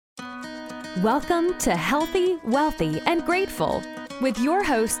Welcome to Healthy, Wealthy, and Grateful with your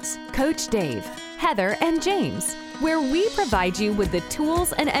hosts, Coach Dave, Heather, and James, where we provide you with the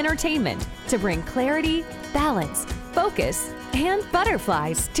tools and entertainment to bring clarity, balance, focus, and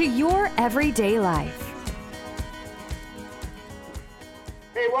butterflies to your everyday life.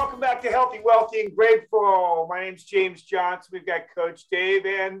 Hey, welcome back to Healthy, Wealthy, and Grateful. My name's James Johnson. We've got Coach Dave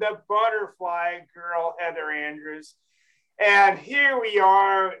and the butterfly girl, Heather Andrews. And here we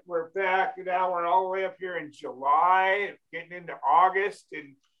are. We're back. Now we're all the way up here in July, getting into August.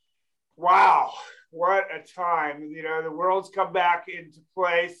 And wow, what a time. You know, the world's come back into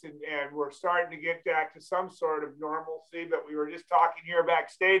place and we're starting to get back to some sort of normalcy. But we were just talking here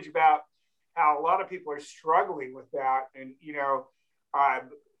backstage about how a lot of people are struggling with that. And, you know,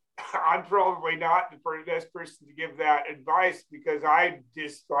 I'm probably not the best person to give that advice because I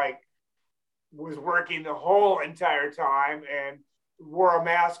just was working the whole entire time and wore a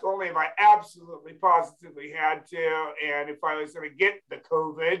mask only if I absolutely positively had to. And if I was going to get the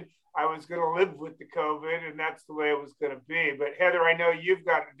COVID, I was going to live with the COVID, and that's the way it was going to be. But Heather, I know you've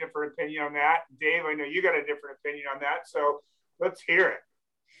got a different opinion on that. Dave, I know you got a different opinion on that. So let's hear it.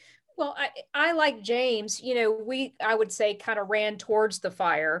 Well, I like James, I would say kind of ran towards the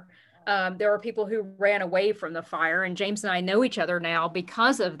fire. There are people who ran away from the fire, and James and I know each other now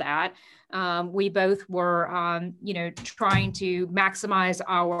because of that. We both were, trying to maximize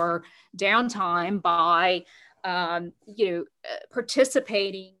our downtime by,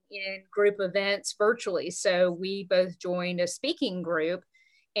 participating in group events virtually. So we both joined a speaking group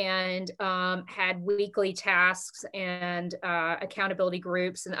and had weekly tasks and accountability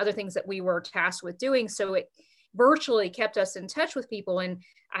groups and other things that we were tasked with doing. So it virtually kept us in touch with people. And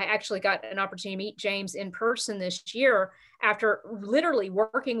I actually got an opportunity to meet James in person this year after literally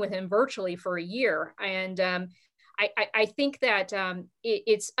working with him virtually for a year. And I think that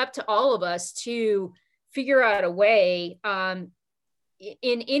it's up to all of us to figure out a way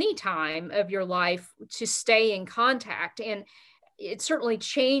in any time of your life to stay in contact. And it certainly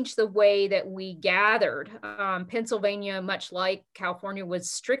changed the way that we gathered. Pennsylvania, much like California,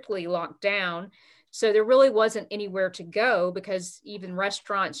 was strictly locked down. So there really wasn't anywhere to go because even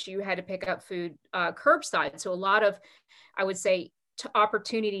restaurants, you had to pick up food curbside. So a lot of, I would say,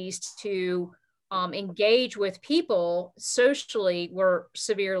 opportunities to engage with people socially were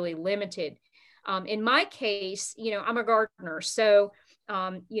severely limited. In my case, I'm a gardener. So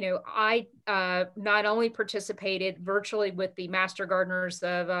I not only participated virtually with the Master Gardeners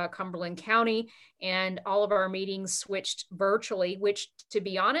of Cumberland County, and all of our meetings switched virtually, which, to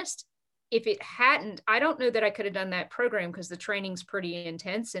be honest, if it hadn't, I don't know that I could have done that program because the training's pretty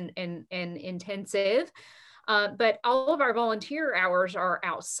intense and intensive. But all of our volunteer hours are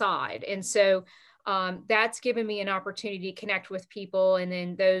outside. And so that's given me an opportunity to connect with people. And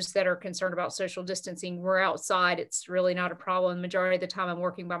then those that are concerned about social distancing, we're outside. It's really not a problem. The majority of the time I'm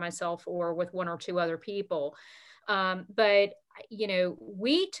working by myself or with one or two other people. But,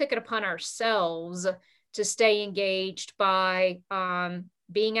 we took it upon ourselves to stay engaged by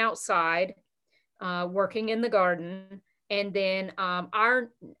being outside, working in the garden. And then our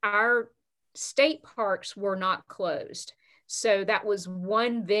state parks were not closed. So that was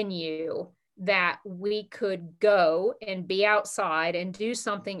one venue that we could go and be outside and do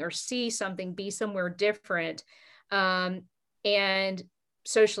something or see something, be somewhere different, and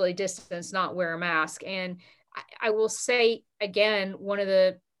socially distance, not wear a mask. And I will say, again, one of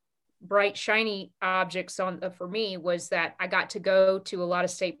the bright, shiny objects for me was that I got to go to a lot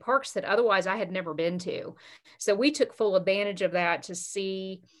of state parks that otherwise I had never been to. So we took full advantage of that to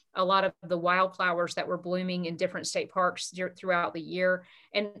see a lot of the wildflowers that were blooming in different state parks throughout the year,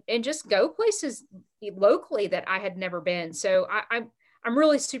 and just go places locally that I had never been. So I'm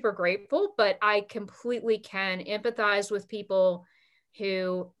really super grateful, but I completely can empathize with people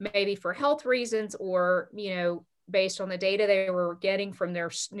who maybe for health reasons or, based on the data they were getting from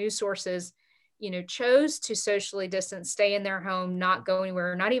their news sources, chose to socially distance, stay in their home, not go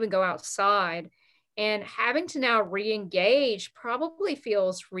anywhere, not even go outside. And having to now re-engage probably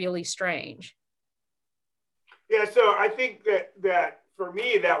feels really strange. Yeah, so I think that for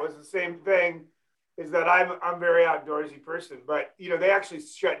me, that was the same thing, is that I'm a very outdoorsy person, but they actually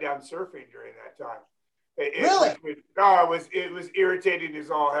shut down surfing during that time. Really? It was irritating as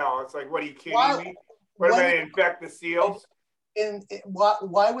all hell. It's like, what, are you kidding me? What, am I going to infect the seals? And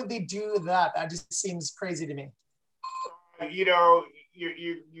why would they do that? That just seems crazy to me.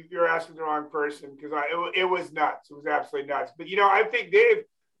 You're asking the wrong person, because it was nuts. It was absolutely nuts. But I think, Dave,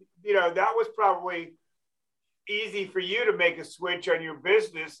 that was probably easy for you to make a switch on your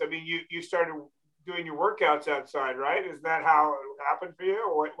business. I mean, you started doing your workouts outside, right? Is that how it happened for you,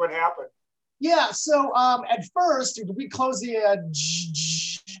 or what happened? Yeah, so at first we closed the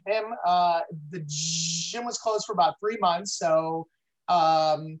gym. The gym was closed for about 3 months. So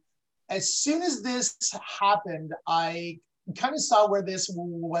as soon as this happened, I kind of saw where this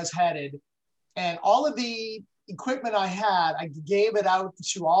was headed, and all of the equipment I had, I gave it out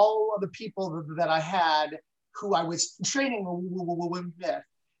to all of the people that I had who I was training with,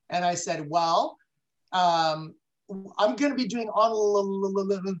 and I said, well, I'm going to be doing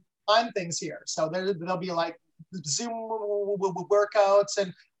online things here. So there'll be like Zoom workouts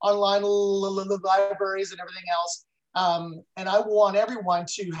and online libraries and everything else. And I want everyone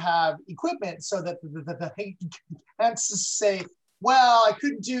to have equipment so that they can't say, well, I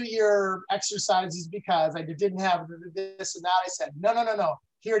couldn't do your exercises because I didn't have this and that. I said, no,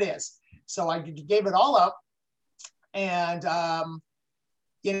 here it is. So I gave it all up. And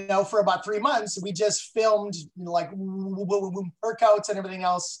for about 3 months, we just filmed like workouts and everything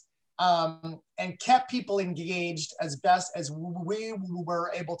else, and kept people engaged as best as we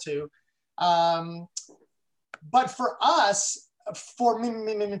were able to. But for us, for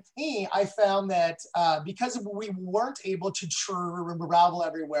me, I found that because we weren't able to travel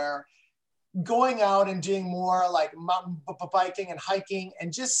everywhere, going out and doing more like mountain biking and hiking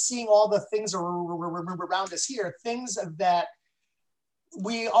and just seeing all the things around us here, things that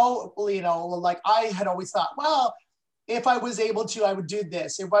we all, like I had always thought, well, if I was able to, I would do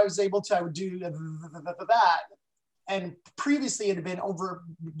this. If I was able to, I would do that. And previously it had been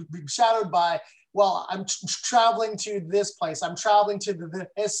overshadowed by, well, I'm traveling to this place. I'm traveling to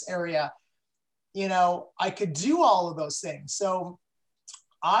this area. I could do all of those things. So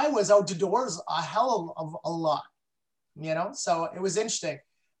I was outdoors a hell of a lot, so it was interesting.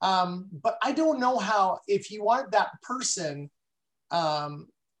 But I don't know how, if you aren't that person,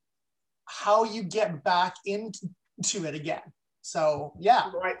 how you get back into it again. So yeah.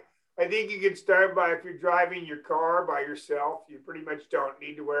 Right. I think you can start by, if you're driving your car by yourself, you pretty much don't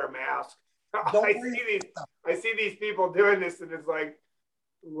need to wear a mask. I see these people doing this, and it's like,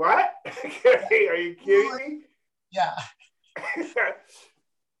 what? Are you kidding me? Yeah.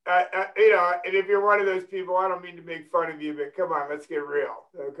 And if you're one of those people, I don't mean to make fun of you, but come on, let's get real,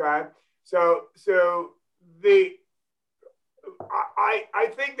 okay? So I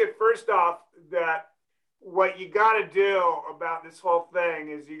think that first off, that what you got to do about this whole thing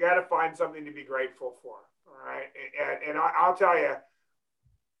is you got to find something to be grateful for, all right? And I'll tell you,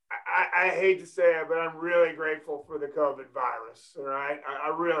 I hate to say it, but I'm really grateful for the COVID virus, all right? I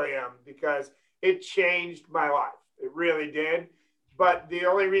really am, because it changed my life. It really did. But the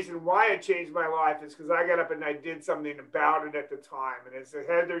only reason why it changed my life is because I got up and I did something about it at the time. And as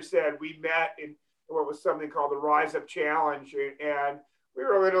Heather said, we met in what was something called the Rise Up Challenge. And we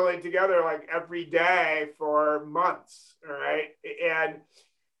were literally together like every day for months, all right? And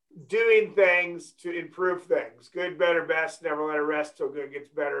doing things to improve things, good, better, best, never let it rest till good gets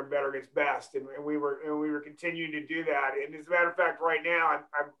better and better gets best. And we were continuing to do that. And as a matter of fact, right now,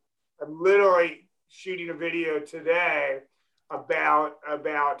 I'm literally shooting a video today about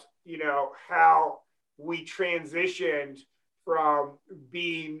how we transitioned from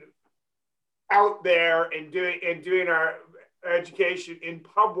being out there and doing our education in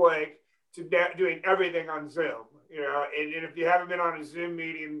public to doing everything on Zoom. And if you haven't been on a Zoom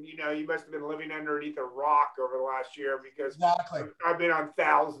meeting, you must have been living underneath a rock over the last year, because exactly. I've been on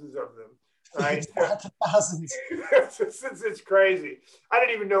thousands of them. Right? Thousands. It's crazy. I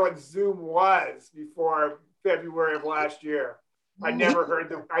didn't even know what Zoom was before February of last year. I never heard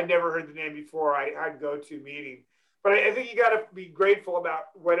the name before I'd go to meeting. But I think you got to be grateful about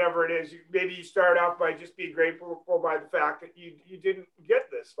whatever it is. Maybe you start out by just being grateful by the fact that you didn't get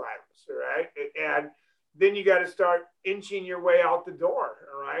this virus, all right? And then you got to start inching your way out the door,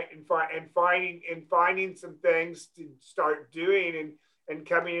 all right? And finding some things to start doing and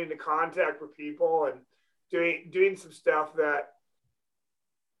coming into contact with people and doing some stuff that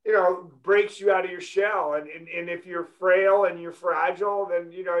breaks you out of your shell. And if you're frail and you're fragile,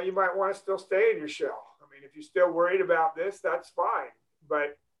 then you might want to still stay in your shell. I mean, if you're still worried about this, that's fine.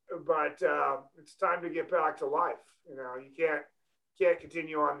 But it's time to get back to life. You can't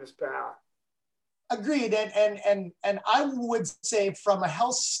continue on this path. Agreed. And I would say, from a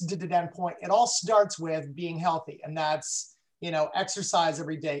health standpoint, it all starts with being healthy, and that's exercise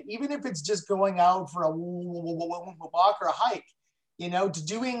every day, even if it's just going out for a walk or a hike.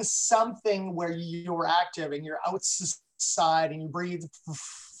 Doing something where you're active and you're outside and you breathe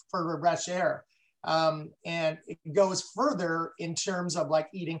for fresh air. And it goes further in terms of like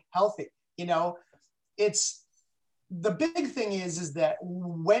eating healthy. It's the big thing is that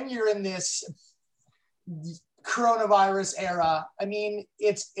when you're in this coronavirus era, I mean,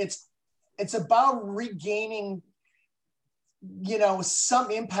 it's It's about regaining,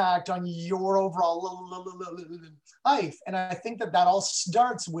 some impact on your overall life. And I think that all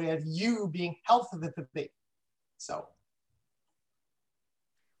starts with you being healthy. So.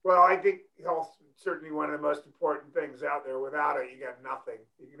 Well, I think health is certainly one of the most important things out there. Without it, you got nothing.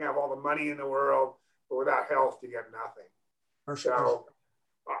 You can have all the money in the world, but without health, you got nothing. For sure.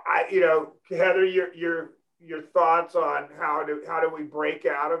 So, Heather, your thoughts on how do we break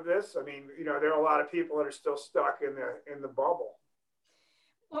out of this? I mean, there are a lot of people that are still stuck in the bubble.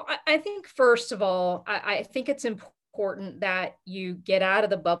 Well, I think first of all, I think it's important that you get out of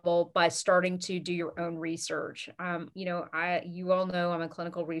the bubble by starting to do your own research. You all know I'm a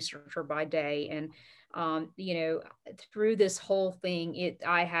clinical researcher by day, and through this whole thing,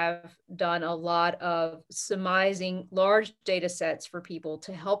 I have done a lot of surmising large data sets for people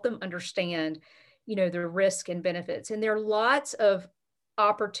to help them understand, the risk and benefits. And there are lots of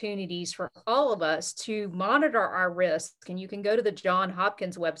opportunities for all of us to monitor our risk. And you can go to the Johns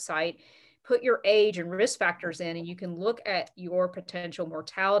Hopkins website, put your age and risk factors in, and you can look at your potential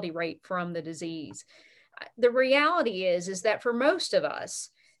mortality rate from the disease. The reality is that for most of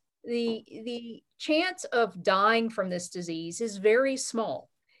us, the chance of dying from this disease is very small.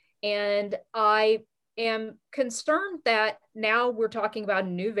 And I am concerned that now we're talking about a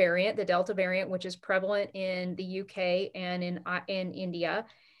new variant, the Delta variant, which is prevalent in the UK and in India.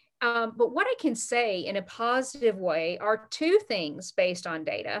 But what I can say in a positive way are two things based on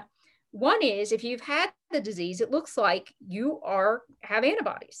data. One is, if you've had the disease, it looks like you have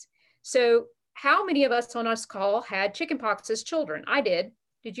antibodies. So how many of us on this call had chickenpox as children? I did.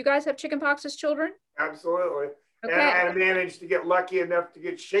 Did you guys have chickenpox as children? Absolutely. Okay. And I managed to get lucky enough to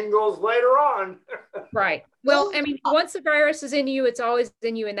get shingles later on. Right. Well, I mean, once the virus is in you, it's always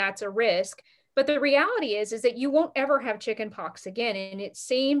in you, and that's a risk. But the reality is that you won't ever have chickenpox again. And it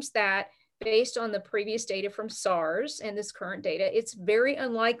seems that based on the previous data from SARS and this current data, it's very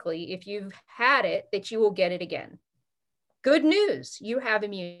unlikely, if you've had it, that you will get it again. Good news, you have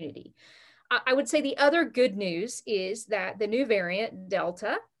immunity. I would say the other good news is that the new variant,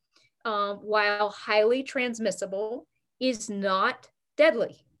 Delta, while highly transmissible, is not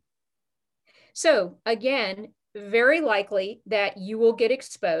deadly. So again, very likely that you will get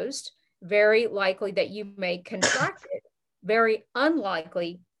exposed, very likely that you may contract it, very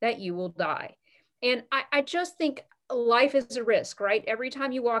unlikely that you will die. And I just think life is a risk, right? Every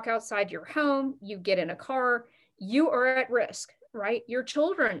time you walk outside your home, you get in a car, you are at risk, right? Your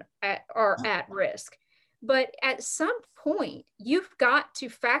children are at risk. But at some point, you've got to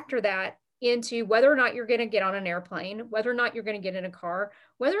factor that into whether or not you're going to get on an airplane, whether or not you're going to get in a car,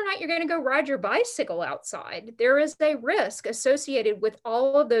 whether or not you're going to go ride your bicycle outside. There is a risk associated with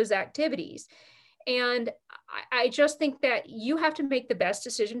all of those activities. And I just think that you have to make the best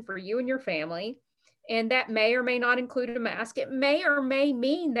decision for you and your family. And that may or may not include a mask. It may or may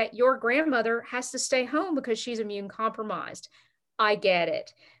mean that your grandmother has to stay home because she's immune compromised. I get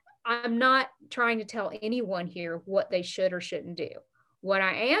it. I'm not trying to tell anyone here what they should or shouldn't do. What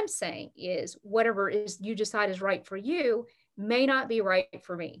I am saying is whatever you decide is right for you may not be right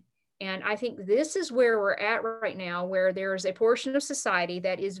for me. And I think this is where we're at right now, where there's a portion of society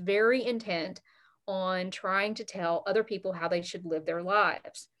that is very intent on trying to tell other people how they should live their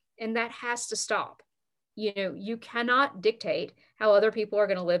lives. And that has to stop. You cannot dictate how other people are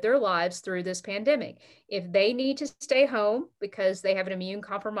going to live their lives through this pandemic. If they need to stay home because they have an immune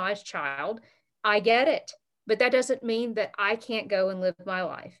compromised child, I get it. But that doesn't mean that I can't go and live my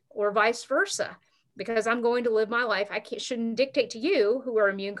life, or vice versa. Because I'm going to live my life, shouldn't dictate to you who are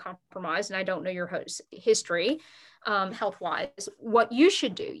immune compromised, and I don't know your history health-wise, what you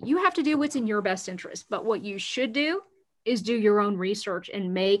should do. You have to do what's in your best interest. But what you should do is do your own research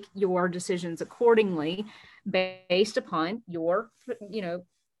and make your decisions accordingly based upon your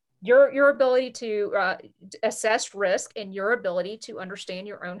ability to assess risk and your ability to understand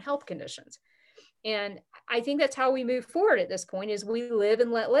your own health conditions. And I think that's how we move forward at this point, is we live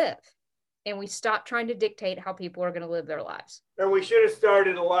and let live. And we stop trying to dictate how people are going to live their lives. And we should have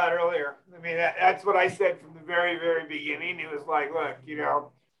started a lot earlier. I mean, that's what I said from the very, very beginning. It was like, look,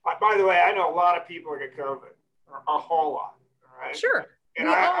 by the way, I know a lot of people that get COVID, a whole lot. All right. Sure. And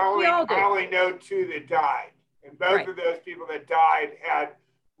I only know two that died. And both of those people that died had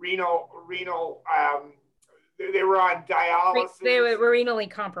renal they were on dialysis. They were renally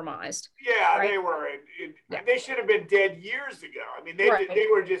compromised. Yeah, right? They were. They should have been dead years ago. I mean, they were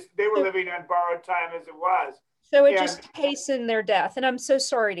living on borrowed time as it was. So it just hastened their death. And I'm so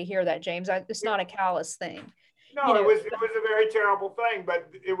sorry to hear that, James. It's not a callous thing. No, you know, it was a very terrible thing, but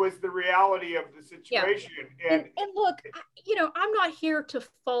it was the reality of the situation. yeah. And look, you know, I'm not here to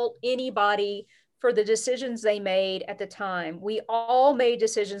fault anybody for the decisions they made at the time. We all made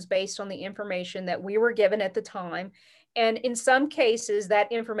decisions based on the information that we were given at the time. And in some cases,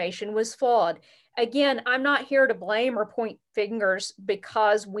 that information was flawed. Again, I'm not here to blame or point fingers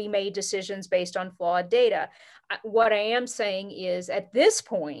because we made decisions based on flawed data. What I am saying is at this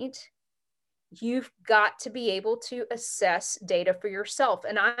point, you've got to be able to assess data for yourself.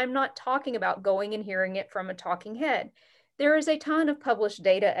 And I'm not talking about going and hearing it from a talking head. There is a ton of published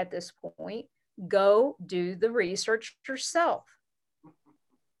data at this point. Go do the research yourself.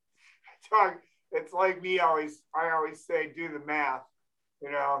 It's like me I always say, do the math. You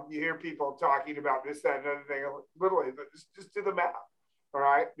know, you hear people talking about this, that, and other thing. Literally, but just do the math, all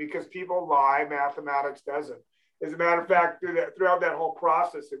right? Because people lie, mathematics doesn't. As a matter of fact, throughout that whole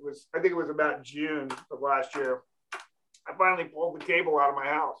process, I think it was about June of last year, I finally pulled the cable out of my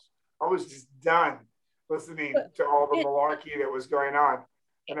house. I was just done listening to all the malarkey that was going on.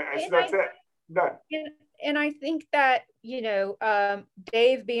 And I said, that's it, done. And I think that, you know,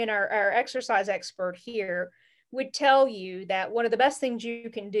 Dave being our exercise expert here would tell you that one of the best things you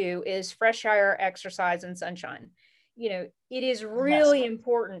can do is fresh air, exercise, and sunshine. You know, it is really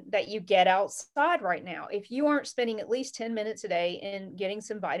important that you get outside right now. If you aren't spending at least 10 minutes a day in getting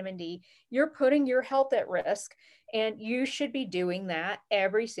some vitamin D, you're putting your health at risk, and you should be doing that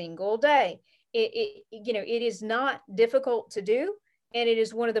every single day. You know, it is not difficult to do, and it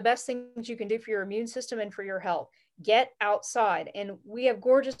is one of the best things you can do for your immune system and for your health. Get outside. And we have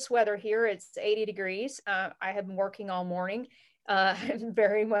gorgeous weather here. It's 80 degrees. I have been working all morning. I'm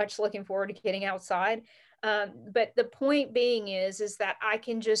very much looking forward to getting outside. But the point being is that I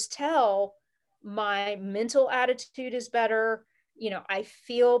can just tell my mental attitude is better. You know, I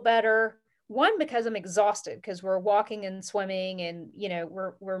feel better. One, because I'm exhausted because we're walking and swimming, and you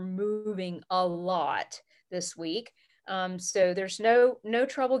know we're moving a lot this week. So there's no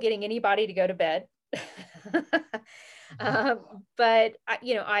trouble getting anybody to go to bed. But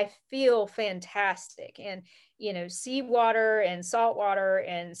you know, I feel fantastic, and you know, seawater and salt water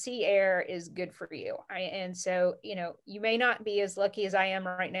and sea air is good for you. And so, you know, you may not be as lucky as I am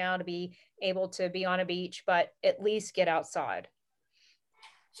right now to be able to be on a beach, but at least get outside.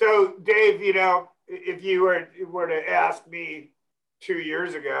 So, Dave, you know, if you were to ask me 2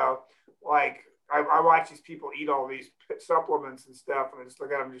 years ago, like I watch these people eat all these supplements and stuff, and I just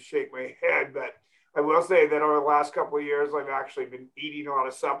look at them and just shake my head. But I will say that over the last couple of years, I've actually been eating a lot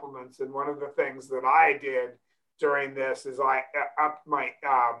of supplements. And one of the things that I did during this is I upped my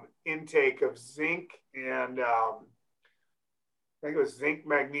intake of zinc and I think it was zinc,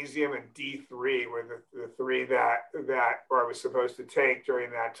 magnesium, and D3 were the three that I was supposed to take during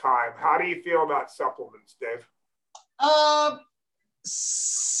that time. How do you feel about supplements, Dave?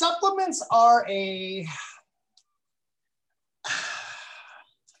 Supplements are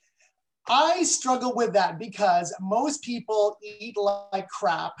I struggle with that because most people eat like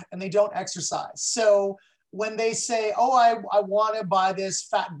crap and they don't exercise. So when they say, oh, I want to buy this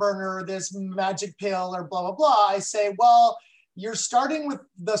fat burner, this magic pill or blah, blah, blah, I say, well, you're starting with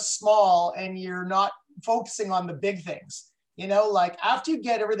the small and you're not focusing on the big things. You know, like after you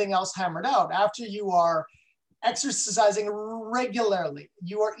get everything else hammered out, after you are exercising regularly,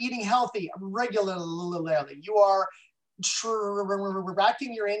 you are eating healthy regularly, you are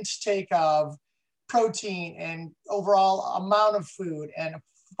tracking your intake of protein and overall amount of food and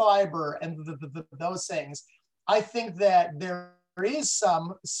fiber and those things, I think that there is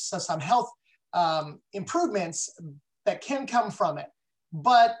some health improvements that can come from it.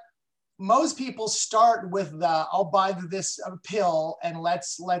 But most people start with I'll buy this pill and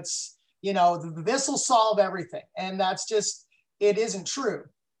let's you know, this will solve everything. And that's just, it isn't true.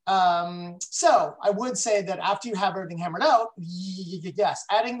 So I would say that after you have everything hammered out, yes,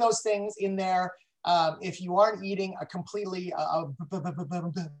 adding those things in there, if you aren't eating a completely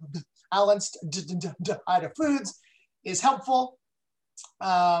balanced diet of foods, is helpful.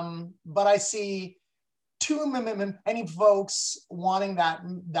 But I see too many folks wanting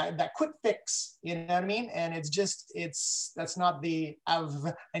that quick fix, you know what I mean? And that's not the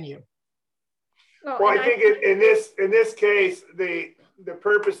avenue. Well, I think in this case, the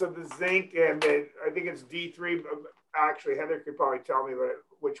purpose of the zinc and I think it's D3. Actually, Heather could probably tell me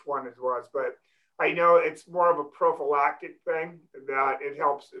which one it was, but I know it's more of a prophylactic thing, that it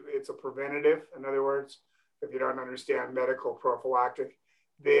helps. It's a preventative. In other words, if you don't understand medical prophylactic,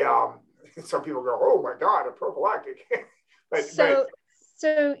 some people go, "Oh my God, a prophylactic." but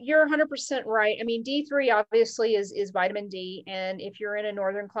So you're 100% right. I mean, D3 obviously is vitamin D. And if you're in a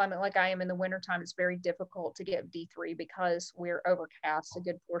northern climate like I am in the wintertime, it's very difficult to get D3 because we're overcast a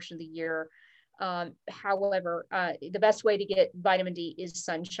good portion of the year. However, the best way to get vitamin D is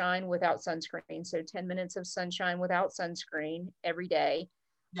sunshine without sunscreen. So 10 minutes of sunshine without sunscreen every day.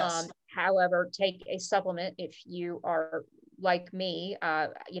 Yes. However, take a supplement if you are like me.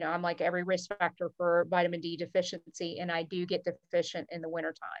 I'm like every risk factor for vitamin D deficiency, and I do get deficient in the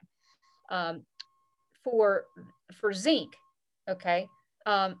wintertime. For zinc, okay,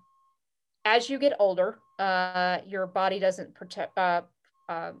 as you get older, your body doesn't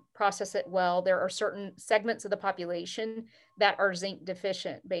process it well. There are certain segments of the population that are zinc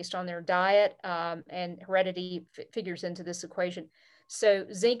deficient based on their diet, and heredity figures into this equation. So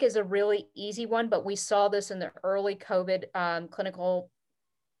zinc is a really easy one, but we saw this in the early COVID clinical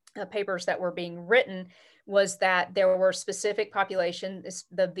papers that were being written, was that there were specific populations,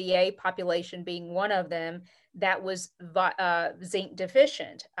 the VA population being one of them, that was zinc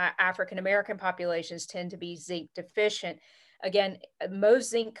deficient. African-American populations tend to be zinc deficient. Again, most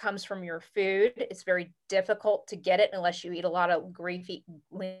zinc comes from your food. It's very difficult to get it unless you eat a lot of green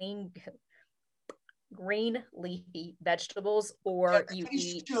leafy vegetables, or you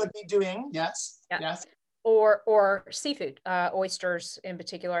should be doing. Yes. Or seafood. Oysters in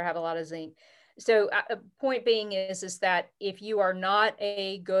particular have a lot of zinc. So point being is that if you are not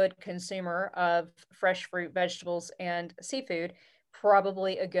a good consumer of fresh fruit, vegetables, and seafood,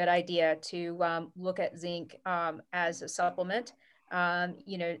 probably a good idea to look at zinc as a supplement. And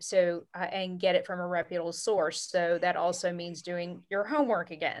get it from a reputable source. So that also means doing your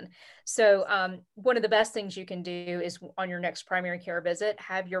homework again. So one of the best things you can do is on your next primary care visit,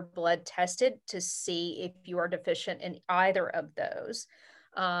 have your blood tested to see if you are deficient in either of those.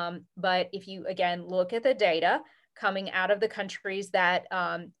 But if you, again, look at the data coming out of the countries that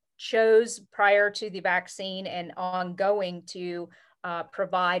chose prior to the vaccine and ongoing to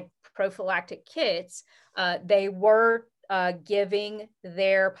provide prophylactic kits, they were giving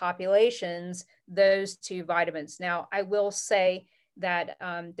their populations those two vitamins. Now, I will say that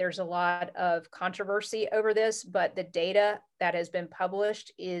there's a lot of controversy over this, but the data that has been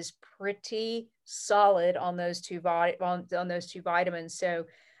published is pretty solid on those two vitamins. So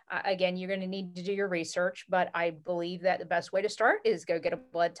again, you're going to need to do your research, but I believe that the best way to start is go get a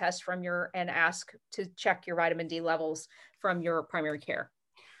blood test and ask to check your vitamin D levels from your primary care.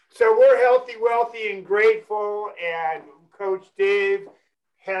 So we're healthy, wealthy, and grateful. And Coach Dave,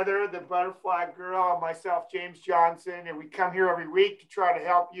 Heather, the Butterfly Girl, and myself, James Johnson, and we come here every week to try to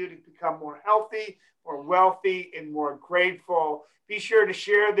help you to become more healthy, more wealthy, and more grateful. Be sure to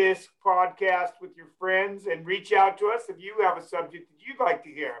share this podcast with your friends and reach out to us if you have a subject that you'd like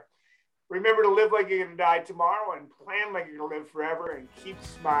to hear. Remember to live like you're going to die tomorrow and plan like you're going to live forever, and keep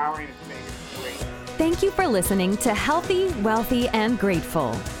smiling and making it great. Thank you for listening to Healthy, Wealthy, and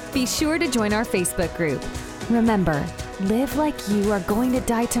Grateful. Be sure to join our Facebook group. Remember, live like you are going to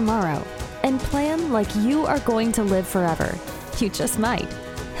die tomorrow and plan like you are going to live forever. You just might.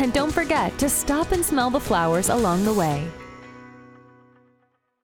 And don't forget to stop and smell the flowers along the way.